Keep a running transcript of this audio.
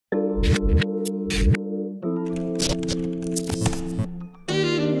How's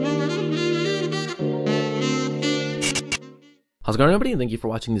it going, everybody? Thank you for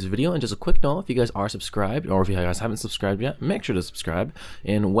watching this video. And just a quick note, if you guys are subscribed, or if you guys haven't subscribed yet, make sure to subscribe.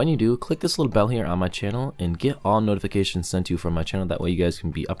 And when you do, click this little bell here on my channel and get all notifications sent to you from my channel. That way you guys can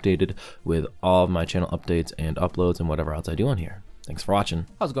be updated with all of my channel updates and uploads and whatever else I do on here. Thanks for watching.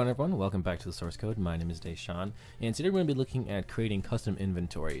 How's it going, everyone? Welcome back to the source code. My name is Deshawn, and today we're going to be looking at creating custom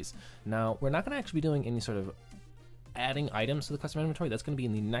inventories. Now, we're not going to actually be doing any sort of adding items to the custom inventory. That's going to be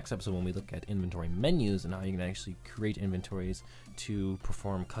in the next episode when we look at inventory menus and how you can actually create inventories to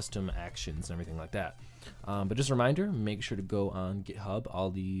perform custom actions and everything like that. But just a reminder, make sure to go on GitHub.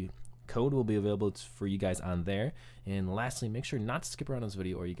 All the code will be available for you guys on there. And lastly, make sure not to skip around this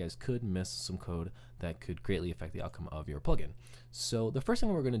video or you guys could miss some code that could greatly affect the outcome of your plugin. So the first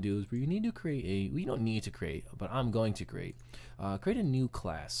thing we're going to do is we need to create we don't need to create, but I'm going to create a new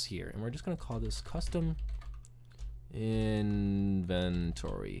class here. And we're just going to call this custom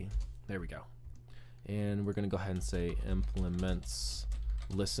inventory. There we go. And we're going to go ahead and say implements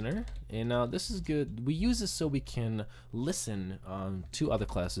listener. And now this is good. We use this so we can listen to other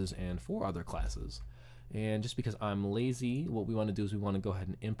classes and for other classes. And just because I'm lazy, what we want to do is we want to go ahead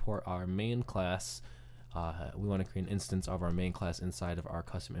and import our main class. We want to create an instance of our main class inside of our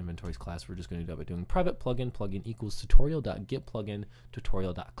custom inventories class. We're just going to do that by doing private plugin equals tutorial.getPlugin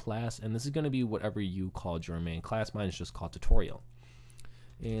tutorial.class, and this is going to be whatever you called your main class. Mine is just called tutorial.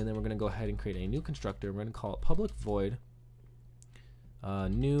 And then we're going to go ahead and create a new constructor. We're going to call it public void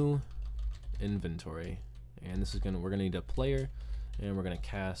new inventory, and this is we're going to need a player, and we're going to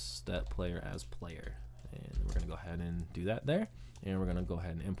cast that player as player, and we're going to go ahead and do that there, and we're going to go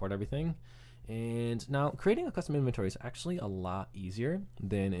ahead and import everything. And now creating a custom inventory is actually a lot easier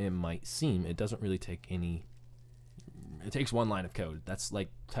than it might seem. It doesn't really take it takes one line of code. That's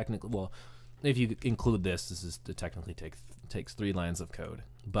like technically, well, if you include this is to technically takes 3 lines of code,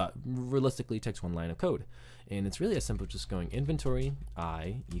 but realistically it takes 1 line of code. And it's really as simple as just going inventory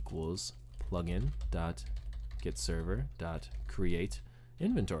I equals plugin dot get server dot create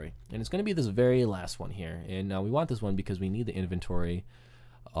inventory. And it's going to be this very last one here. And now we want this one because we need the inventory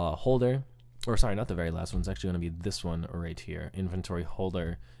holder. Or sorry, not the very last one. It's actually going to be this one right here, inventory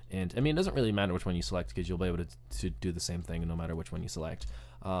holder. And I mean, it doesn't really matter which one you select because you'll be able to do the same thing no matter which one you select.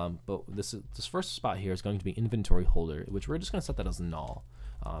 But this first spot here is going to be inventory holder, which we're just going to set that as null.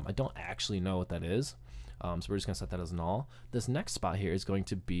 I don't actually know what that is, so we're just going to set that as null. This next spot here is going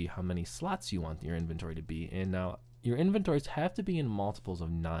to be how many slots you want your inventory to be. And now your inventories have to be in multiples of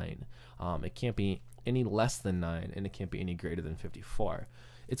 9. It can't be any less than 9, and it can't be any greater than 54.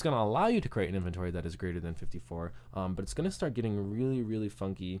 It's going to allow you to create an inventory that is greater than 54, but it's going to start getting really, really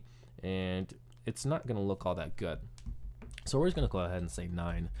funky, and it's not going to look all that good. So we're just going to go ahead and say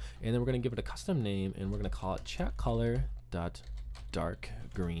 9, and then we're going to give it a custom name, and we're going to call it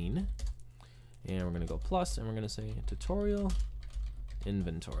chatcolor.darkgreen, and we're going to go plus, and we're going to say tutorial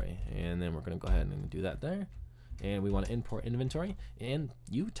inventory, and then we're going to go ahead and do that there. And we want to import inventory, and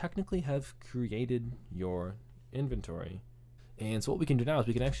you technically have created your inventory. And so what we can do now is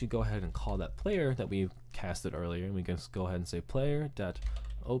we can actually go ahead and call that player that we casted earlier, and we can just go ahead and say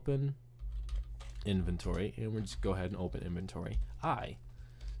player.open inventory, and we'll just go ahead and open inventory I.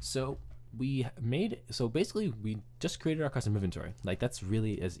 So basically we just created our custom inventory. Like, that's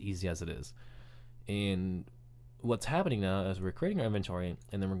really as easy as it is. And what's happening now is we're creating our inventory,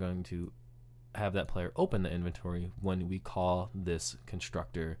 and then we're going to have that player open the inventory when we call this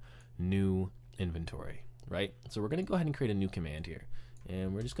constructor new inventory. Right? So we're going to go ahead and create a new command here,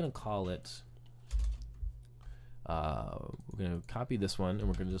 and we're just going to call it, we're going to copy this one, and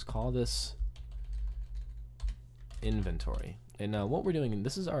we're going to just call this inventory. And now what we're doing, and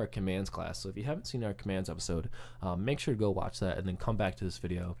this is our commands class, so if you haven't seen our commands episode, make sure to go watch that and then come back to this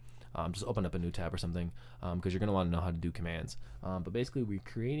video. Just open up a new tab or something, because you're going to want to know how to do commands. But basically we're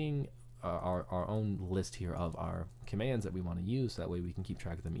creating our own list here of our commands that we want to use, so that way we can keep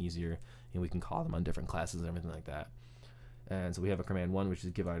track of them easier, and we can call them on different classes and everything like that. And so we have a command 1, which is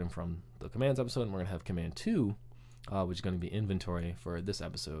give item from the commands episode, and we're going to have command 2, which is going to be inventory for this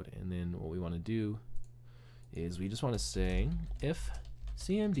episode. And then what we want to do is we just want to say if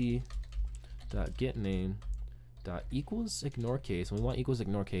cmd.getName equals ignore case, and we want equals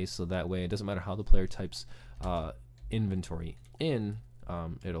ignore case, so that way it doesn't matter how the player types inventory in,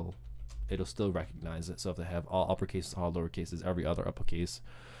 it'll still recognize it. So if they have all uppercases, all lowercases, every other uppercase,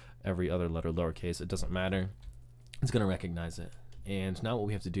 every other letter lowercase, it doesn't matter. It's going to recognize it. And now what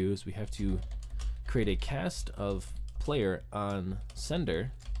we have to do is we have to create a cast of player on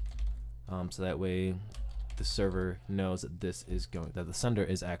sender, so that way the server knows that that the sender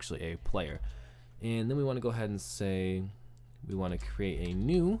is actually a player. And then we want to go ahead and say we want to create a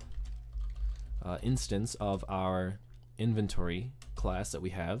new instance of our inventory class that we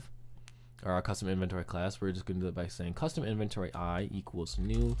have, or our custom inventory class. We're just going to do it by saying custom inventory I equals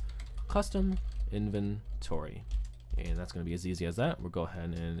new custom inventory, and that's going to be as easy as that. We'll go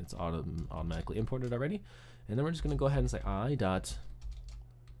ahead and it's automatically imported already, and then we're just going to go ahead and say I dot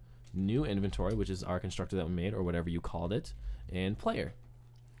new inventory, which is our constructor that we made, or whatever you called it, and player.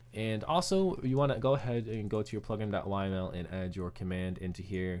 And also you want to go ahead and go to your plugin.yml and add your command into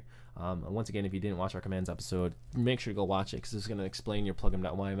here. Once again, if you didn't watch our commands episode, make sure to go watch it, because it's going to explain your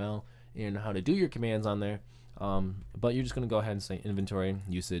plugin.yml and how to do your commands on there. But you're just going to go ahead and say inventory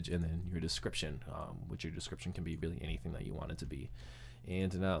usage and then your description, which your description can be really anything that you want it to be.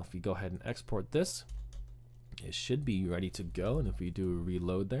 And now if you go ahead and export this, it should be ready to go. And if we do a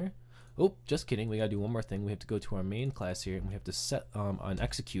reload there, oh, just kidding, we gotta do one more thing. We have to go to our main class here, and we have to set an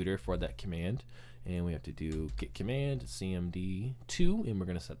executor for that command, and we have to do git command cmd2, and we're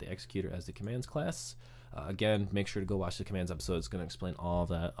gonna set the executor as the commands class. Again, make sure to go watch the commands episode. It's gonna explain all of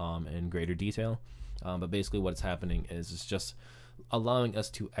that in greater detail, but basically what's happening is it's just allowing us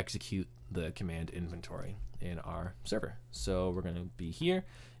to execute the command inventory in our server. So we're gonna be here,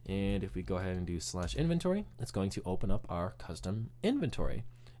 and if we go ahead and do /inventory, it's going to open up our custom inventory.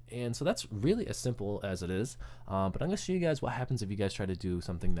 And so that's really as simple as it is, but I'm going to show you guys what happens if you guys try to do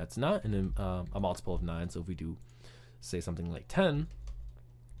something that's not a multiple of 9. So if we do say something like 10,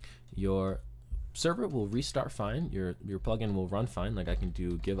 your server will restart fine, your plugin will run fine, like I can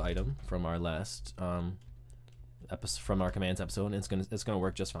do give item from our last from our commands episode, and it's gonna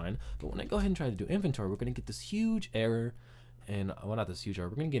work just fine. But when I go ahead and try to do inventory, we're gonna get this huge error, and well, not this huge error,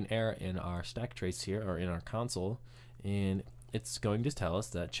 we're gonna get an error in our stack trace here, or in our console, and it's going to tell us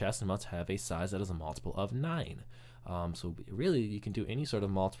that chests must have a size that is a multiple of 9. So really, you can do any sort of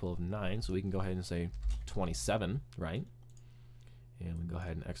multiple of 9. So we can go ahead and say 27, right? And we go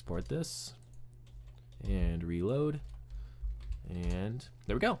ahead and export this and reload. And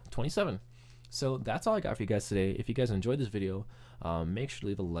there we go, 27. So that's all I got for you guys today. If you guys enjoyed this video, make sure to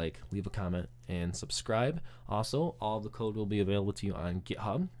leave a like, leave a comment, and subscribe. Also, all of the code will be available to you on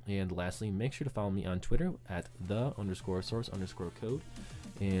GitHub. And lastly, make sure to follow me on Twitter at _source_code.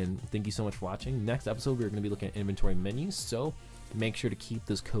 And thank you so much for watching. Next episode, we're going to be looking at inventory menus. So make sure to keep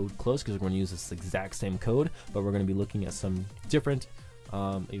this code close, because we're going to use this exact same code, but we're going to be looking at some different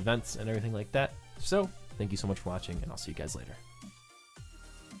events and everything like that. So thank you so much for watching, and I'll see you guys later.